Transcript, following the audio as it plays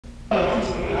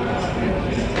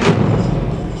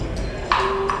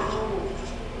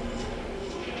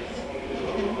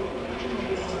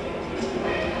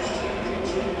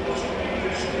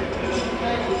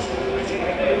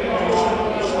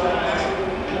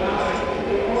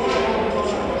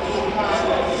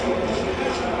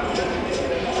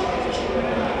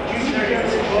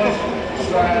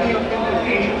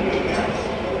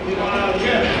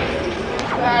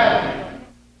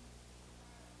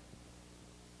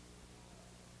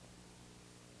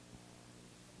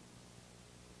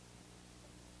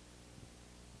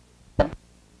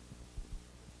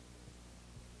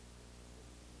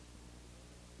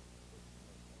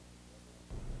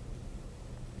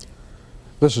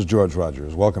This is George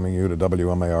Rogers welcoming you to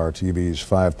WMAR-TV's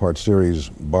five-part series,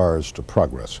 Bars to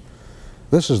Progress.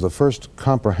 This is the first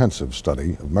comprehensive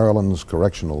study of Maryland's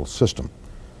correctional system.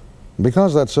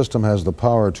 Because that system has the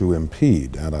power to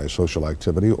impede antisocial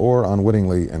activity or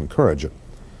unwittingly encourage it,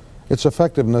 its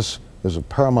effectiveness is of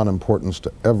paramount importance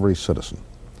to every citizen.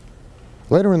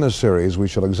 Later in this series, we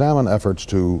shall examine efforts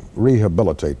to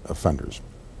rehabilitate offenders,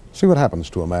 see what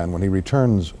happens to a man when he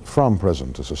returns from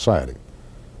prison to society,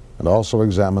 and also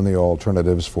examine the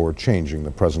alternatives for changing the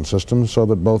present system so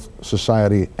that both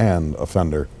society and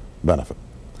offender benefit.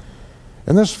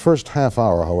 In this first half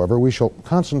hour, however, we shall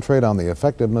concentrate on the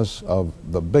effectiveness of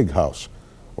the big house,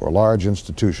 or large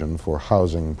institution for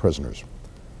housing prisoners.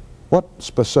 What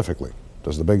specifically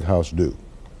does the big house do?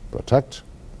 Protect?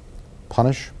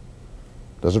 Punish?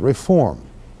 Does it reform?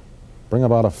 Bring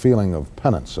about a feeling of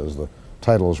penance, as the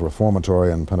titles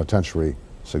reformatory and penitentiary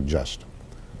suggest?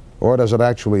 Or does it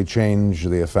actually change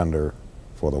the offender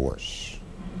for the worse?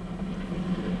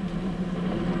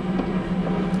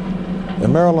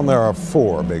 In Maryland, there are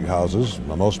 4 big houses.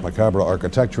 The most macabre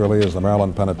architecturally is the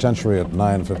Maryland Penitentiary at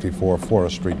 954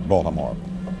 Forest Street, Baltimore.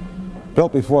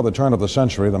 Built before the turn of the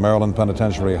century, the Maryland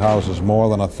Penitentiary houses more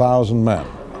than 1,000 men,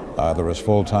 either as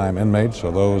full-time inmates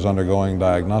or those undergoing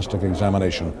diagnostic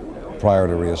examination prior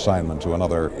to reassignment to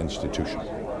another institution.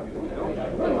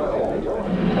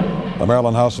 The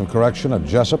Maryland House of Correction at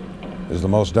Jessup is the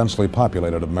most densely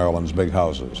populated of Maryland's big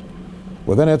houses.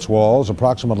 Within its walls,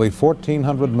 approximately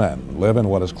 1,400 men live in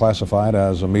what is classified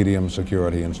as a medium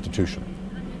security institution.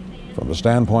 From the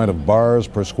standpoint of bars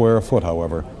per square foot,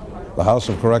 however, the House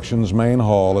of Correction's main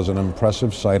hall is an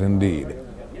impressive sight indeed,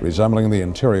 resembling the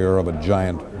interior of a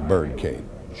giant bird cage.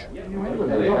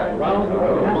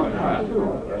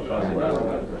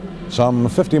 Some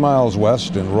 50 miles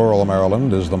west in rural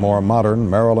Maryland is the more modern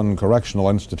Maryland Correctional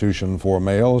Institution for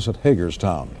Males at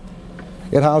Hagerstown.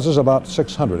 It houses about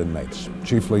 600 inmates,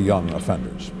 chiefly young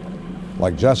offenders.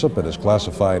 Like Jessup, it is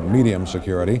classified medium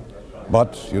security,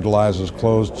 but utilizes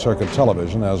closed-circuit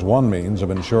television as one means of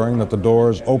ensuring that the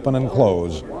doors open and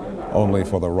close only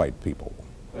for the right people.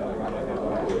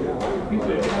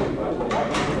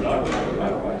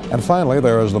 And finally,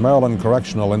 there is the Maryland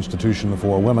Correctional Institution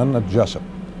for Women at Jessup.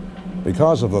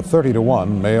 Because of the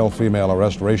 30-to-1 male-female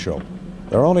arrest ratio,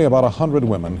 there are only about 100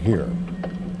 women here.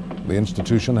 The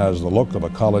institution has the look of a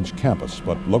college campus,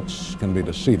 but looks can be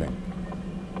deceiving.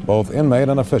 Both inmate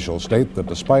and official state that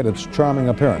despite its charming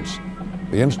appearance,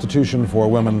 the institution for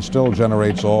women still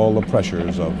generates all the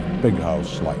pressures of big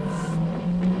house life.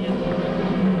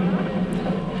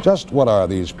 Just what are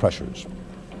these pressures?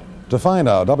 To find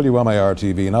out,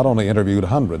 WMAR-TV not only interviewed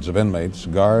hundreds of inmates,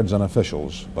 guards, and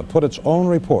officials, but put its own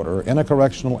reporter in a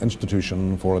correctional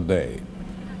institution for a day.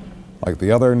 Like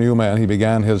the other new men, he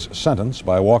began his sentence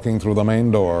by walking through the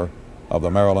main door of the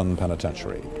Maryland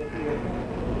Penitentiary.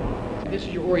 This is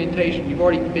your orientation. You've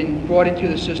already been brought into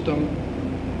the system.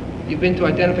 You've been to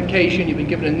identification. You've been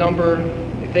given a number.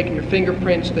 They've taken your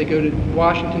fingerprints. They go to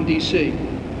Washington, D.C.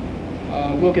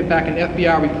 We'll get back an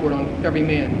FBI report on every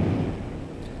man.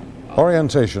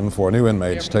 Orientation for new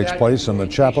inmates takes place in the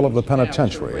chapel of the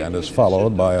penitentiary and is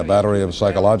followed by a battery of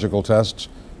psychological tests,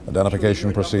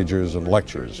 identification procedures, and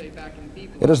lectures.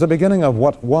 It is the beginning of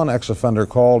what one ex-offender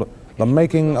called the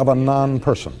making of a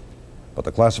non-person. But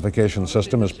the classification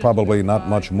system is probably not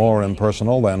much more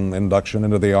impersonal than induction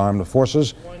into the armed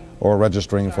forces or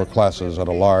registering for classes at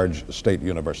a large state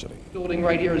university. The building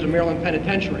right here is a Maryland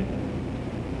Penitentiary.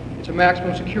 It's a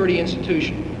maximum security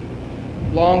institution.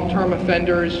 Long-term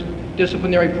offenders,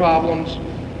 disciplinary problems,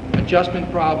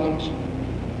 adjustment problems,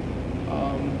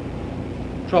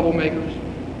 troublemakers.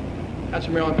 That's a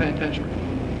Maryland Penitentiary.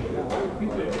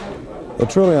 The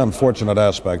truly unfortunate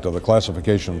aspect of the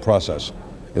classification process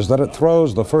is that it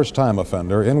throws the first-time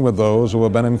offender in with those who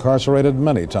have been incarcerated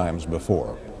many times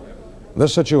before.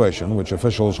 This situation, which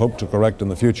officials hope to correct in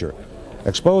the future,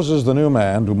 exposes the new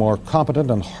man to more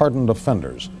competent and hardened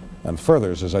offenders and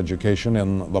furthers his education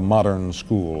in the modern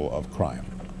school of crime.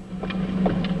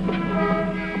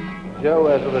 Joe,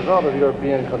 as a result of your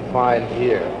being confined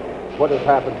here, what has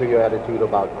happened to your attitude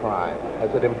about crime?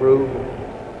 Has it improved?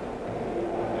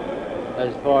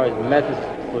 As far as methods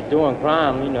for doing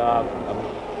crime, you know,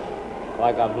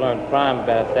 I've learned crime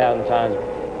about 1,000 times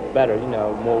better, you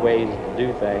know, more ways to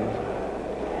do things.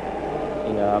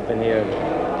 You know, I've been here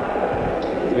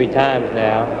 3 times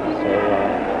now,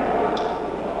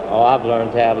 so all I've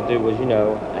learned how to do was, you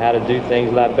know, how to do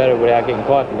things a lot better without getting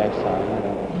caught the next time, you know.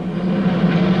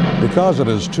 Because it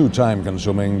is too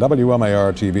time-consuming,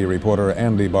 WMAR TV reporter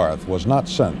Andy Barth was not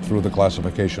sent through the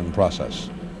classification process.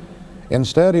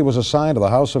 Instead, he was assigned to the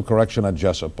House of Correction at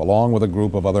Jessup along with a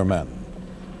group of other men.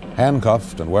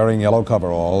 Handcuffed and wearing yellow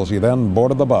coveralls, he then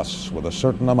boarded the bus with a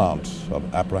certain amount of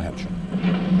apprehension.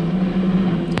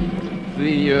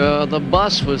 The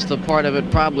bus was the part of it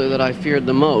probably that I feared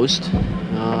the most,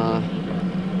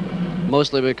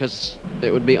 mostly because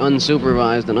it would be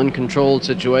unsupervised and uncontrolled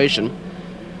situation.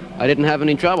 I didn't have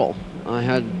any trouble. I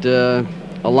had a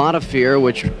lot of fear,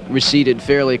 which receded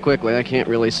fairly quickly. I can't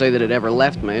really say that it ever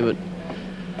left me, but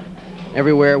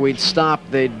everywhere we'd stop,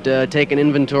 they'd take an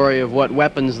inventory of what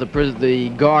weapons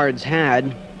the guards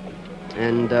had,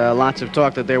 and lots of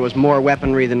talk that there was more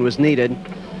weaponry than was needed.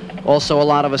 Also a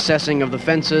lot of assessing of the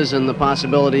fences and the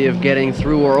possibility of getting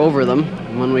through or over them.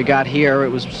 When we got here, it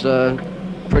was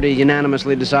pretty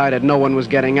unanimously decided no one was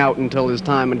getting out until his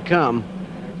time had come.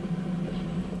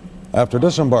 After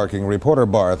disembarking, reporter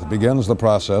Barth begins the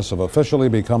process of officially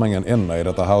becoming an inmate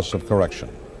at the House of Correction.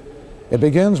 It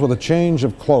begins with a change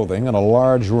of clothing in a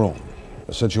large room,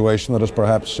 a situation that is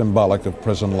perhaps symbolic of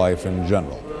prison life in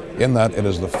general, in that it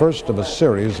is the first of a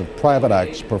series of private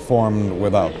acts performed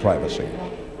without privacy.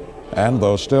 And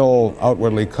though still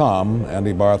outwardly calm,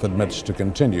 Andy Barth admits to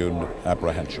continued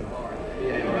apprehension.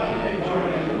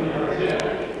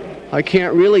 I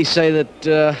can't really say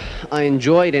that I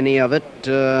enjoyed any of it.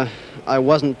 I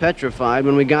wasn't petrified.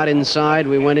 When we got inside,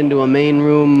 we went into a main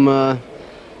room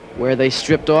where they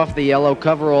stripped off the yellow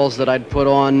coveralls that I'd put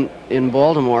on in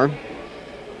Baltimore.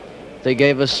 They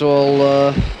gave us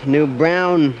all new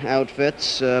brown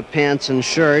outfits, pants and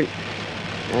shirt,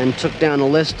 and took down a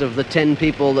list of the 10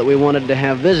 people that we wanted to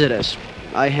have visit us.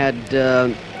 I had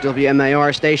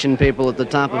WMAR station people at the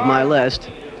top of my list.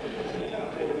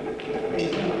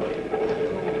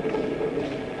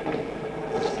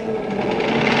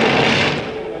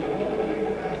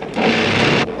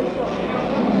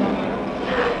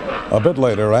 A bit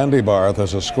later, Andy Barth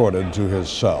is escorted to his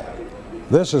cell.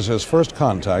 This is his first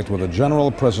contact with the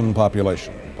general prison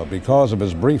population, but because of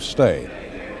his brief stay,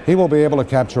 he will be able to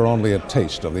capture only a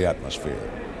taste of the atmosphere.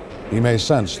 He may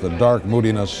sense the dark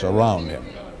moodiness around him.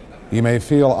 He may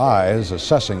feel eyes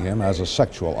assessing him as a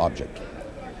sexual object.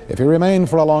 If he remained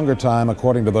for a longer time,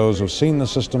 according to those who've seen the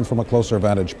system from a closer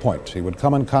vantage point, he would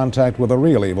come in contact with the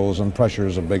real evils and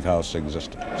pressures of big house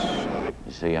existence.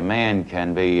 You see, a man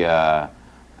can be,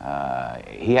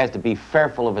 he has to be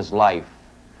fearful of his life.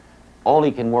 All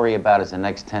he can worry about is the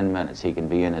next 10 minutes. He can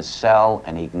be in his cell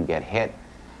and he can get hit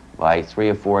by 3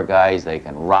 or 4 guys. They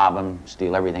can rob him,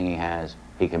 steal everything he has.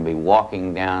 He can be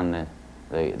walking down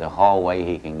the hallway.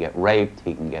 He can get raped.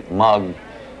 He can get mugged.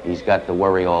 He's got to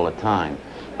worry all the time,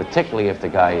 particularly if the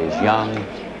guy is young,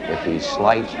 if he's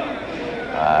slight.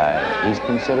 He's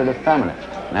considered effeminate.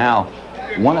 Now,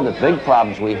 one of the big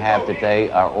problems we have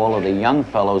today are all of the young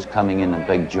fellows coming in the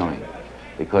big joint.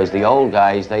 Because the old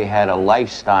guys, they had a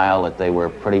lifestyle that they were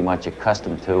pretty much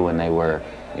accustomed to, and they were,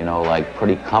 you know, like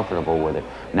pretty comfortable with it.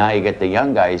 Now you get the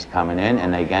young guys coming in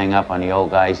and they gang up on the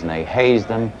old guys and they haze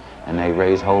them and they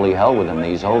raise holy hell with them.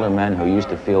 These older men who used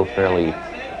to feel fairly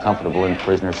comfortable in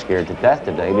prison are scared to death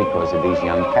today because of these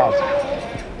young cats.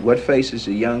 What faces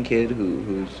a young kid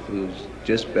who's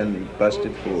just been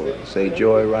busted for, say,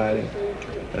 joyriding,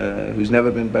 who's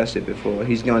never been busted before?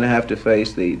 He's going to have to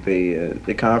face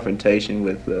the confrontation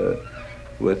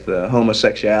with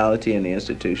homosexuality in the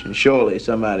institution. Surely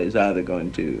somebody's either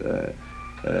going to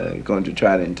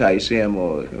try to entice him,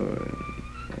 or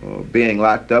being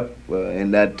locked up in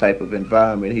that type of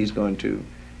environment, he's going to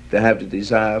have the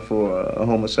desire for a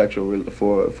homosexual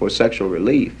for sexual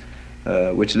relief,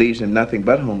 which leaves him nothing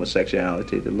but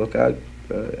homosexuality to look out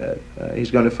at. He's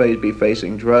going to be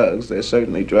facing drugs. There's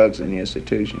certainly drugs in the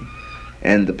institution,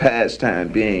 and the pastime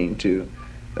being to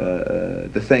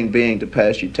the thing being to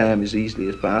pass your time as easily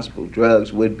as possible.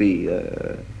 Drugs would be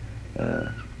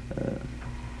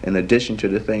in addition to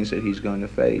the things that he's going to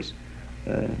face.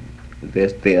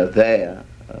 They're there.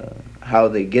 How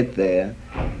they get there,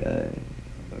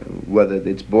 whether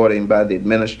it's brought in by the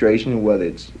administration, whether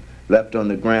it's left on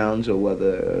the grounds or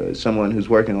whether someone who's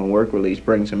working on work release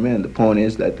brings them in. The point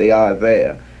is that they are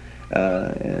there.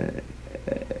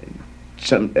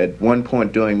 At one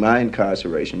point during my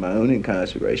incarceration, my own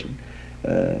incarceration,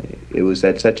 it was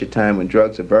at such a time when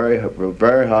drugs were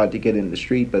very hard to get in the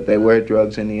street, but there were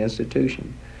drugs in the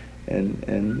institution,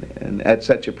 and at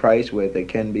such a price where they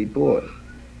can be bought.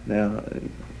 Now,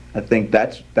 I think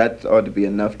that ought to be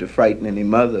enough to frighten any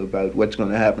mother about what's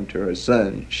going to happen to her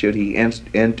son should he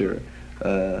enter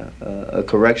a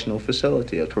correctional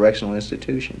facility, a correctional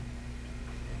institution.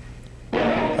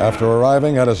 After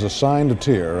arriving at his assigned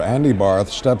tier, Andy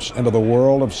Barth steps into the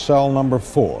world of cell number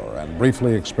 4 and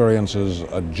briefly experiences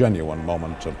a genuine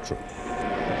moment of truth.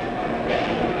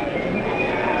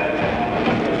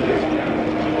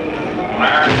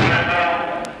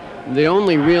 The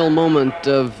only real moment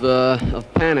of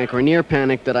panic or near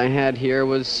panic that I had here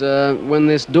was when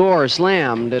this door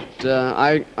slammed.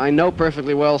 I know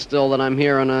perfectly well still that I'm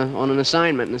here on an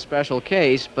assignment in a special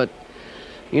case, but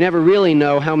you never really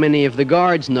know how many of the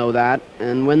guards know that.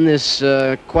 And when this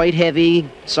quite heavy,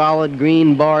 solid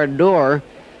green barred door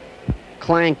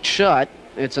clanked shut,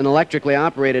 it's an electrically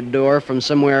operated door from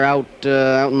somewhere out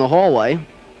in the hallway,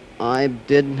 I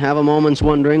did have a moment's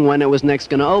wondering when it was next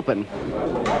going to open.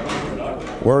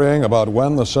 Worrying about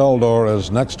when the cell door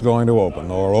is next going to open,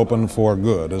 or open for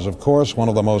good, is of course one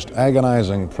of the most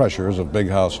agonizing pressures of big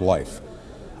house life.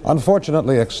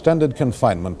 Unfortunately, extended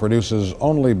confinement produces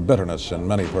only bitterness in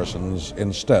many persons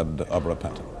instead of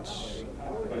repentance.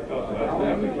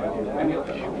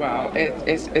 Well,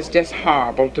 it's just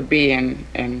horrible to be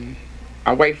in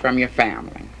away from your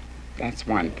family. That's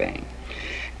one thing.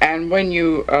 And when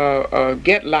you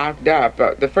get locked up,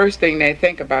 the first thing they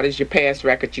think about is your past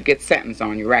record. You get sentenced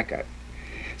on your record.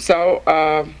 So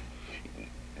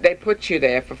they put you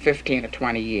there for 15 or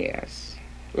 20 years,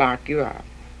 lock you up.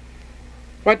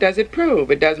 What does it prove?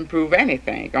 It doesn't prove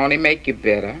anything. It only make you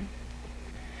bitter.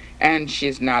 And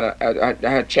she's not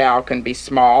her child can be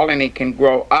small and he can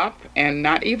grow up and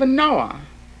not even know her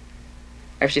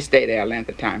if she stay there a length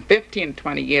of time. 15 to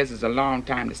 20 years is a long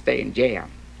time to stay in jail.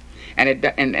 And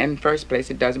in first place,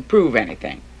 it doesn't prove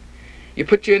anything. You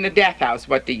put you in the death house,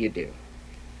 what do?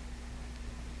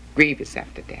 Grieve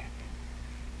yourself to death.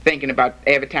 Thinking about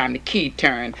every time the key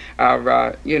turn,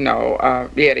 yeah,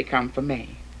 they come for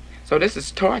me. So this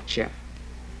is torture,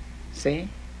 see?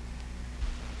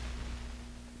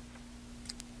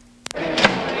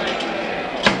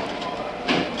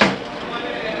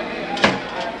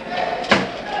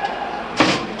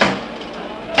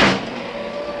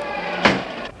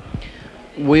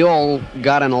 We all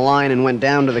got in a line and went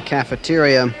down to the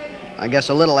cafeteria, I guess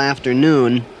a little after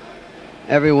noon.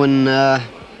 Everyone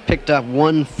picked up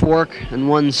one fork and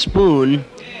one spoon,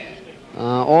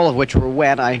 all of which were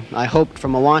wet, I hoped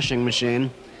from a washing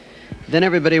machine. Then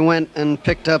everybody went and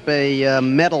picked up a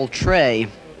metal tray.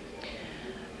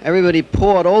 Everybody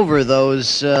poured over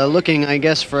those, looking, I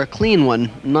guess, for a clean one.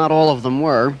 Not all of them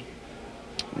were.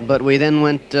 But we then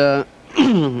went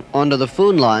onto the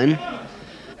food line.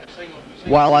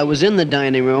 While I was in the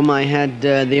dining room, I had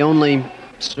the only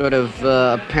sort of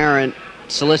apparent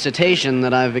solicitation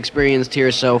that I've experienced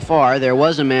here so far. There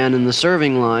was a man in the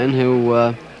serving line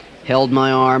who held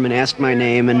my arm and asked my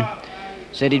name and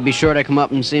said he'd be sure to come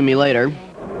up and see me later.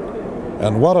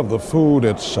 And what of the food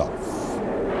itself?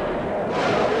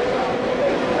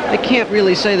 I can't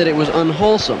really say that it was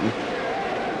unwholesome.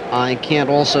 I can't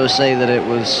also say that it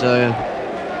was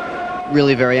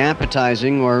really very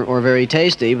appetizing or very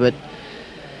tasty, but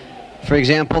for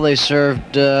example, they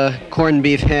served corned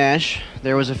beef hash.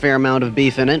 There was a fair amount of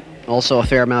beef in it, also a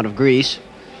fair amount of grease.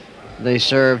 They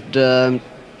served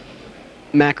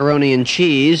macaroni and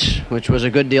cheese, which was a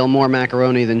good deal more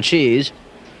macaroni than cheese.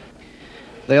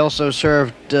 They also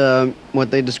served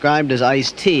what they described as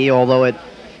iced tea, although it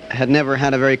had never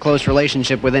had a very close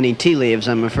relationship with any tea leaves,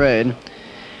 I'm afraid.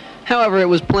 However, it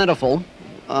was plentiful.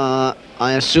 I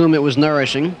assume it was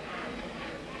nourishing.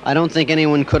 I don't think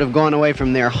anyone could have gone away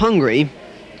from there hungry.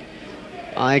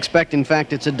 I expect, in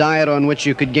fact, it's a diet on which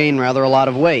you could gain rather a lot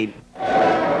of weight.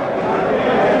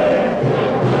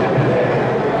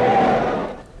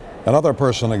 Another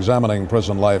person examining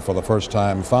prison life for the first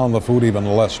time found the food even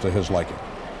less to his liking.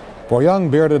 For young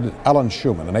bearded Alan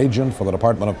Schumann, an agent for the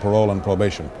Department of Parole and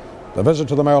Probation, the visit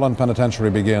to the Maryland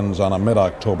Penitentiary begins on a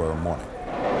mid-October morning.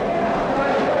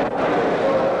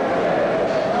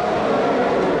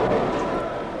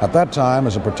 At that time,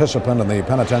 as a participant in the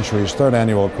penitentiary's third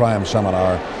annual crime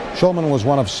seminar, Schulman was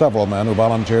one of several men who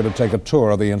volunteered to take a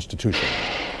tour of the institution.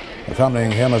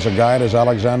 Accompanying him as a guide is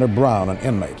Alexander Brown, an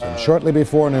inmate, and shortly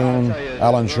before noon,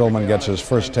 Alan Schulman gets his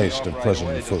first taste of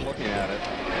prison food.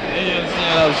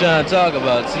 thing I was trying to talk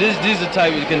about. See, these are the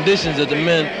type of conditions that the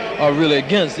men are really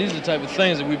against. These are the type of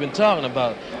things that we've been talking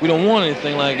about. We don't want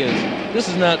anything like this. This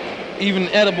is not even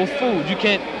edible food. You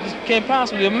can't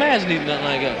possibly imagine eating nothing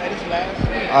like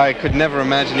that. I could never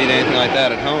imagine eating anything like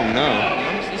that at home, no.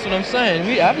 That's what I'm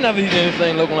saying. I've never eaten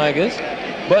anything looking like this.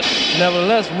 But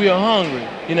nevertheless, we are hungry,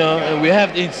 you know, and we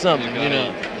have to eat something, you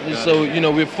know. So, you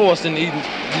know, we're forced into eating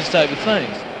these type of things.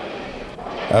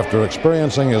 After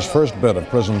experiencing his first bit of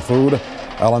prison food,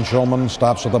 Alan Shulman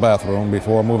stops at the bathroom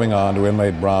before moving on to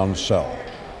inmate Brown's cell.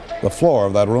 The floor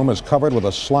of that room is covered with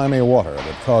a slimy water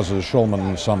that causes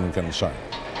Shulman some concern.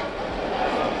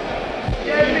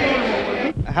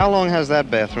 How long has that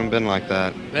bathroom been like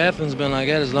that? Bathroom's been like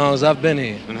that as long as I've been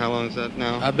here. And how long is that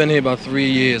now? I've been here about 3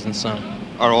 years and some.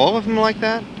 Are all of them like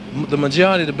that? The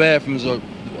majority of the bathrooms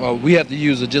we have to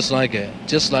use it just like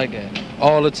that,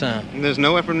 all the time. And there's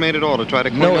no effort made at all to try to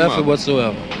clean them up? No effort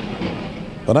whatsoever.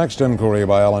 The next inquiry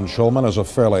by Alan Shulman is a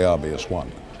fairly obvious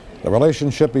one. The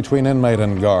relationship between inmate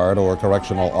and guard or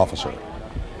correctional officer.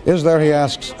 Is there, he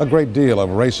asks, a great deal of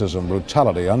racism,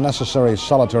 brutality, unnecessary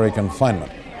solitary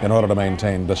confinement in order to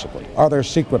maintain discipline? Are there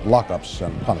secret lockups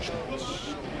and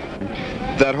punishments?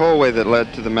 That hallway that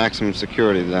led to the maximum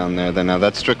security down there, then now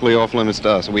that's strictly off limits to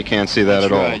us. We can't see that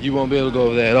at all. Right. You won't be able to go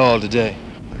over there at all today.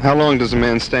 How long does a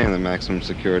man stay in the maximum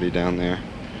security down there?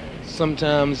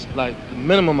 Sometimes, like, the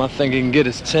minimum I think he can get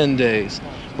is 10 days.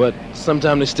 But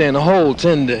sometimes they stay in the whole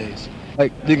 10 days.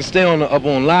 Like, they can stay up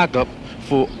on lockup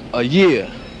for a year.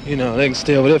 You know, they can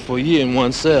stay over there for a year in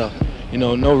one cell. You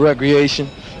know, no recreation,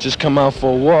 just come out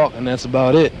for a walk, and that's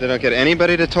about it. They don't get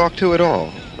anybody to talk to at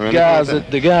all? The guys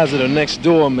that are next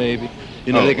door, maybe.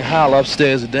 You know, they can holler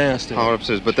upstairs or downstairs. Holler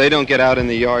upstairs, but they don't get out in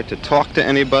the yard to talk to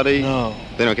anybody? No.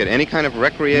 They don't get any kind of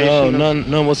recreation? No,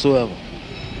 none whatsoever.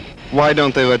 Why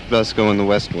don't they let us go in the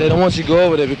West Wing? They don't want you to go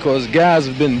over there because guys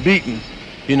have been beaten,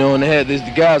 you know, and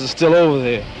the guys are still over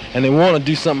there, and they want to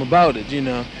do something about it, you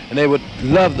know, and they would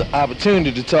love the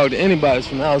opportunity to talk to anybody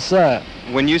from outside.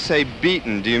 When you say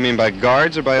beaten, do you mean by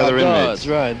guards or by other inmates?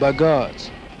 Right, by guards.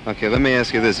 Okay, let me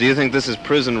ask you this. Do you think this is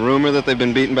prison rumor that they've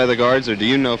been beaten by the guards, or do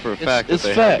you know for a fact that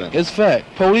they have been? It's fact.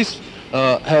 Police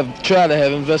have tried to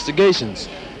have investigations.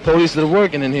 Police that are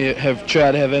working in here have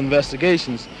tried to have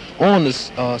investigations on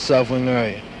this South Wing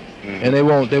area, and they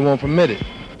won't permit it.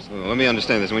 So let me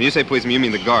understand this. When you say police, you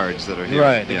mean the guards that are here?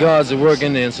 Right, the guards that work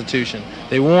in the institution.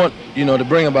 They want, you know, to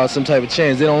bring about some type of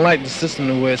change. They don't like the system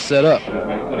the way it's set up.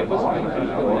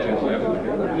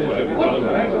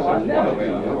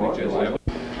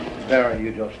 Barry,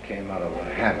 you just came out of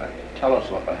a hammer. Tell us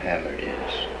what a hammer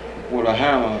is. Well, a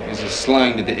hammer is a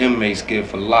slang that the inmates give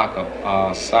for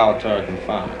lockup, solitary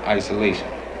confinement, isolation.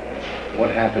 What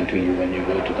happened to you when you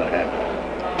go to the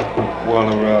hammer?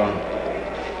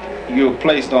 Well, you're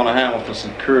placed on a hammer for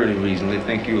security reasons. They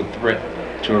think you're a threat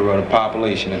to the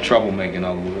population and troublemaker, in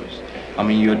other words. I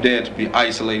mean, you're there to be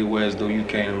isolated, whereas though you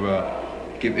can't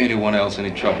give anyone else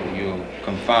any trouble. You're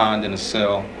confined in a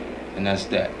cell, and that's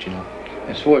that, you know.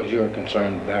 As far as you're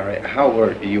concerned, Barry, how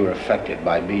were you affected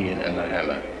by being in the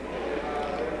hammer?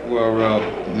 Well,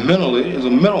 mentally, it's a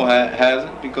mental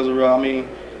hazard because, I mean,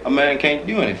 a man can't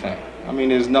do anything. I mean,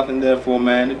 there's nothing there for a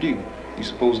man to do. You're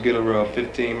supposed to get a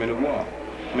 15-minute walk.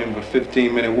 I mean, but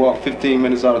 15-minute walk, 15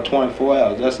 minutes out of 24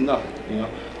 hours, that's nothing, you know.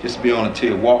 Just to be on a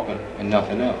tier walking and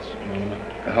nothing else, you know what I mean?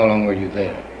 And how long were you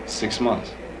there? 6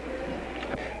 months.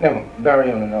 Now,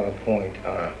 Barry, on another point,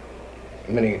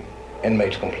 many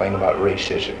inmates complain about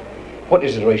racism. What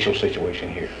is the racial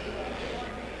situation here?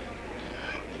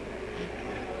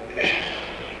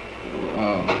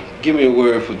 Give me a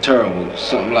word for terrible,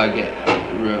 something like that.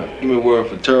 Give me a word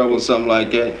for terrible, something like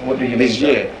that. What do you mean?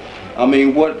 Yeah. I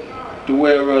mean, the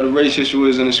way the race issue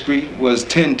is in the street was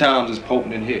 10 times as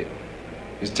potent in here.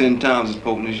 It's 10 times as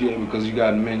potent as here because you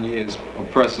got men here that's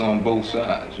oppressed on both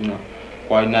sides, you know.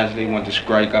 Quite naturally, they want to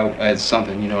strike out at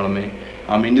something, you know what I mean?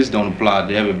 I mean, this don't apply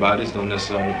to everybody. This don't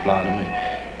necessarily apply to me,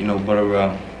 you know. But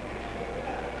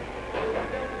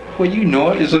well, you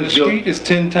know it. It's in the street. It's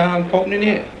 10 times potent in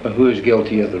here. But who is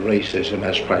guilty of the racism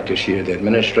as practiced here? The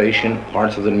administration,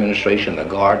 parts of the administration, the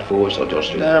guard force, or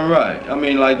just? Damn right. I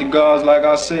mean, like the guards, like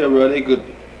I said, bro, they could.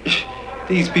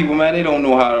 These people, man, they don't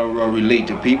know how to relate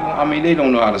to people. I mean, they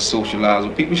don't know how to socialize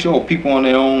with people. Sure, people on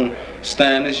their own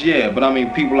standards, yeah. But I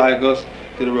mean, people like us,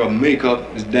 their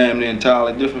makeup is damn near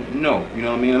entirely different. No, you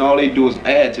know what I mean? And all they do is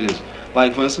add to this.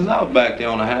 Like, for instance, I was back there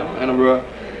on the hammer, and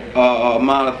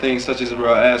minor things such as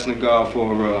asking God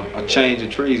for a change of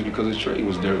trees because his tree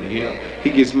was dirty. You know, he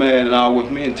gets mad and all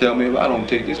with me and tell me if I don't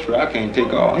take this tree, I can't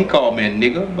take all. He called me a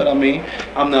nigger, but I mean,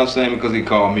 I'm not saying because he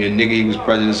called me a nigger he was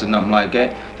prejudiced or nothing like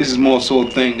that. This is more so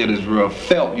a thing that is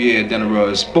felt, yeah, than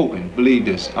is spoken. Believe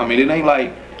this. I mean, it ain't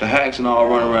like the hacks and all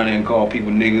run around there and call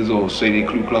people niggers or say they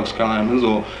Ku Klux Klans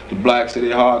or the blacks say they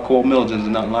hardcore militants or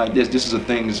nothing like this. This is a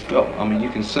thing that's felt. I mean, you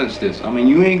can sense this. I mean,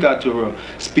 you ain't got to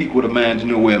speak with a man to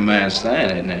know where a man's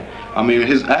standing at now. I mean,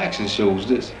 his action shows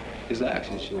this. His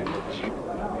action shows this.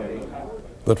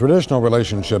 The traditional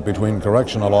relationship between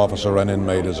correctional officer and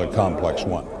inmate is a complex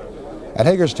one. At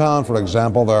Hagerstown, for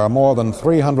example, there are more than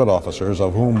 300 officers,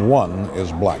 of whom one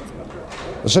is black.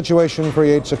 The situation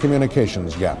creates a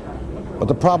communications gap. But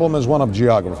the problem is one of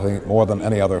geography more than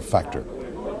any other factor.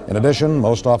 In addition,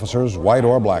 most officers, white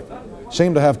or black,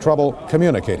 seem to have trouble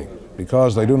communicating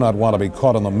because they do not want to be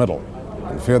caught in the middle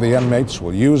and fear the inmates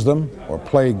will use them or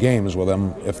play games with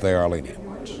them if they are lenient.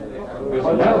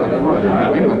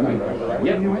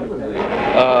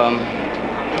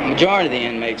 Majority of the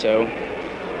inmates, though,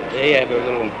 they have their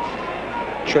little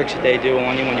tricks that they do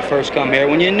on you when you first come here.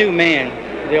 When you're a new man,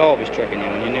 they're always tricking you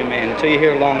when you're a new man until you're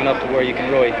here long enough to where you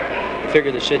can really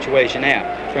figure the situation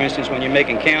out. For instance, when you're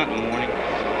making count in the morning,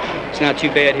 it's not too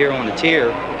bad here on the tier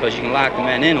because you can lock the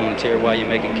men in on the tier while you're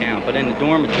making count. But in the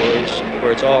dormitories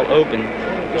where it's all open,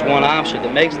 there's one officer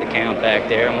that makes the count back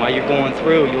there, and while you're going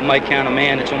through, you might count a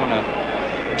man that's on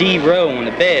a D row on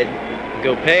the bed, and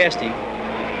go past him,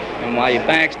 and while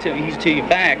he's to your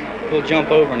back, he'll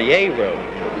jump over in the A row.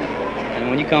 And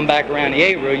when you come back around the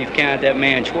A row, you've counted that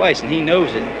man twice, and he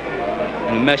knows it,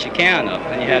 and you mess your count up,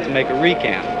 and you have to make a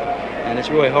recount. And it's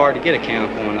really hard to get a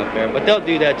count going up there. But they'll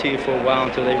do that to you for a while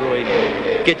until they really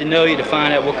get to know you to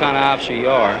find out what kind of officer you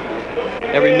are.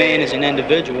 Every man is an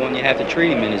individual, and you have to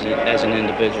treat him as an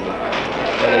individual.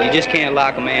 But you just can't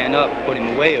lock a man up, put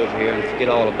him away over here, and forget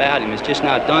all about him. It's just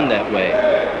not done that way.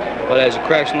 But as a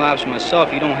correctional officer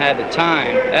myself, you don't have the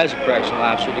time as a correctional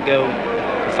officer to go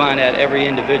to find out every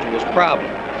individual's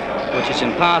problem, which is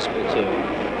impossible to.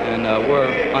 And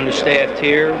we're understaffed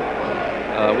here.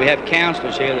 We have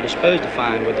counselors here that are supposed to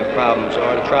find what their problems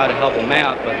are to try to help them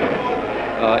out,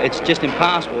 but it's just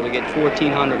impossible to get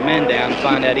 1,400 men down and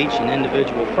find out each an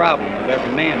individual problem of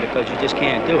every man because you just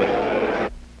can't do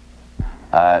it.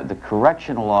 The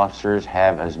correctional officers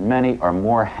have as many or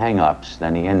more hang-ups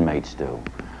than the inmates do.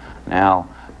 Now,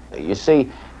 you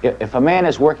see, if a man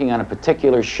is working on a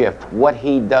particular shift, what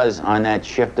he does on that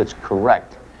shift that's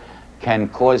correct can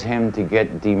cause him to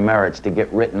get demerits, to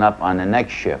get written up on the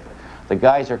next shift. The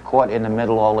guys are caught in the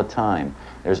middle all the time.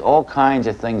 There's all kinds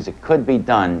of things that could be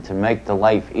done to make the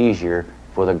life easier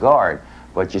for the guard.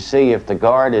 But you see, if the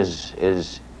guard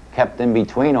is kept in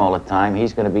between all the time,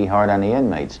 he's going to be hard on the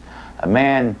inmates. A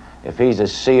man, if he's a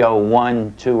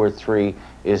CO1, 2, or 3,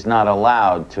 is not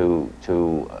allowed to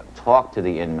talk to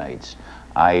the inmates.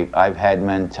 I've had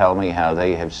men tell me how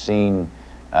they have seen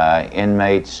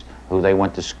inmates who they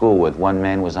went to school with. One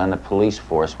man was on the police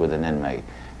force with an inmate.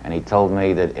 And he told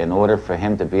me that in order for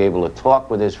him to be able to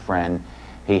talk with his friend,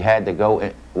 he had to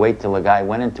go wait till the guy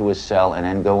went into his cell and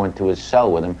then go into his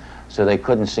cell with him so they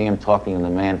couldn't see him talking to the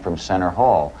man from Center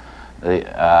Hall.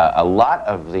 A lot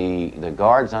of the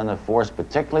guards on the force,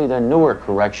 particularly the newer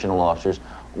correctional officers,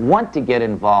 want to get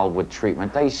involved with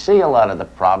treatment. They see a lot of the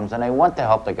problems and they want to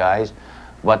help the guys,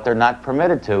 but they're not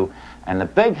permitted to. And the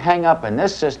big hang-up in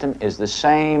this system is the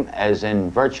same as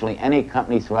in virtually any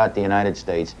company throughout the United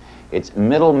States. It's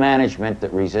middle management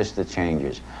that resists the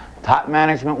changes. Top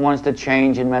management wants to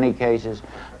change in many cases.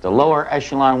 The lower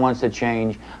echelon wants to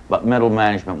change, but middle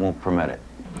management won't permit it.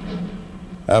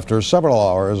 After several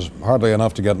hours, hardly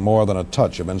enough to get more than a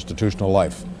touch of institutional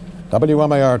life,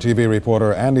 WMAR-TV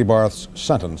reporter Andy Barth's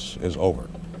sentence is over.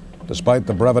 Despite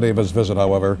the brevity of his visit,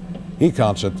 however, he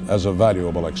counts it as a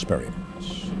valuable experience.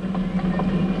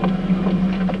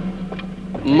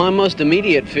 My most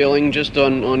immediate feeling just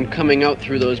on coming out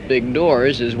through those big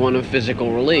doors is one of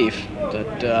physical relief.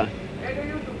 That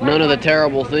none of the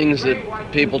terrible things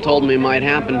that people told me might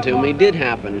happen to me did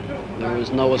happen. There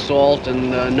was no assault and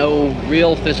no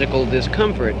real physical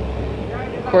discomfort.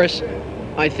 Of course,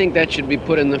 I think that should be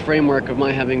put in the framework of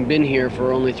my having been here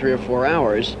for only 3 or 4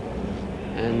 hours.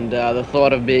 And the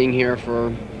thought of being here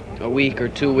for a week or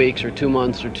 2 weeks or 2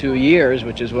 months or 2 years,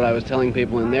 which is what I was telling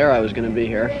people in there I was going to be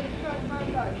here,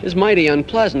 is mighty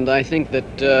unpleasant. I think that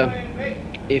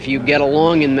if you get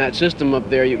along in that system up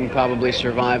there, you can probably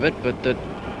survive it, but that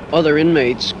other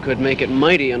inmates could make it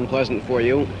mighty unpleasant for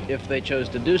you if they chose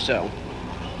to do so.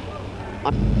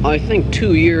 I think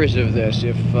 2 years of this,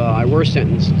 if I were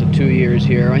sentenced to 2 years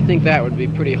here, I think that would be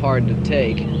pretty hard to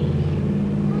take.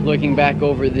 Looking back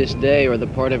over this day, or the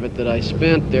part of it that I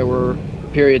spent, there were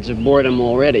periods of boredom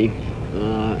already,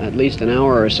 at least an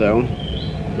hour or so.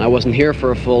 I wasn't here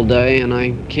for a full day, and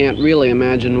I can't really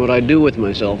imagine what I'd do with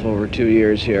myself over 2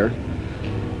 years here.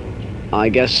 I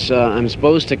guess I'm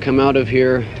supposed to come out of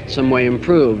here some way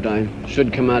improved. I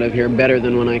should come out of here better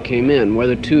than when I came in.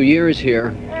 Whether 2 years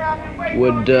here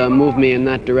would move me in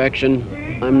that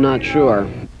direction, I'm not sure.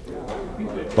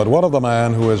 But what of the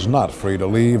man who is not free to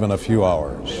leave in a few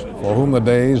hours, for whom the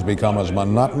days become as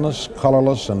monotonous,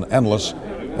 colorless, and endless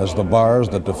as the bars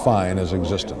that define his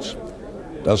existence?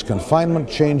 Does confinement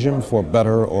change him for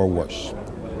better or worse?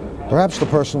 Perhaps the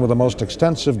person with the most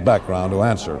extensive background to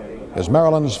answer is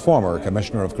Maryland's former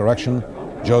Commissioner of Correction,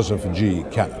 Joseph G.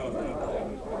 Cannon.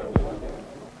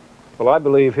 Well, I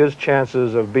believe his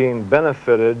chances of being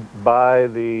benefited by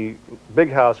the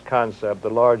big house concept, the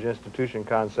large institution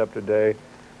concept today,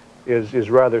 is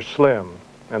rather slim.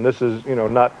 And this is,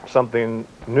 not something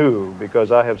new,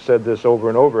 because I have said this over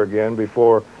and over again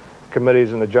before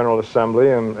committees in the General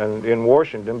Assembly and in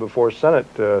Washington before Senate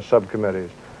subcommittees,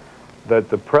 that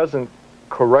the present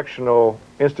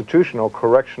institutional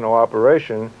correctional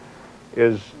operation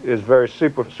is very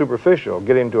superficial,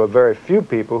 getting to a very few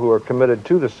people who are committed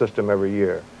to the system every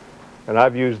year. And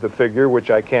I've used the figure, which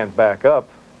I can't back up,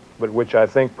 but which I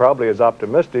think probably is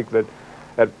optimistic, that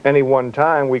at any one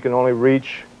time we can only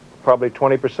reach probably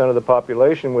 20% of the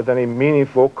population with any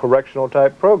meaningful correctional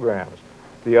type programs.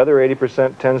 The other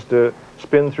 80% tends to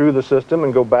spin through the system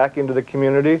and go back into the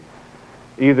community,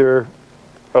 either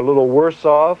a little worse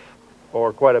off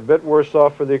or quite a bit worse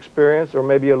off for the experience, or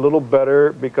maybe a little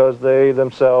better because they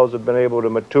themselves have been able to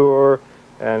mature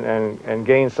and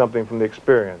gain something from the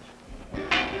experience.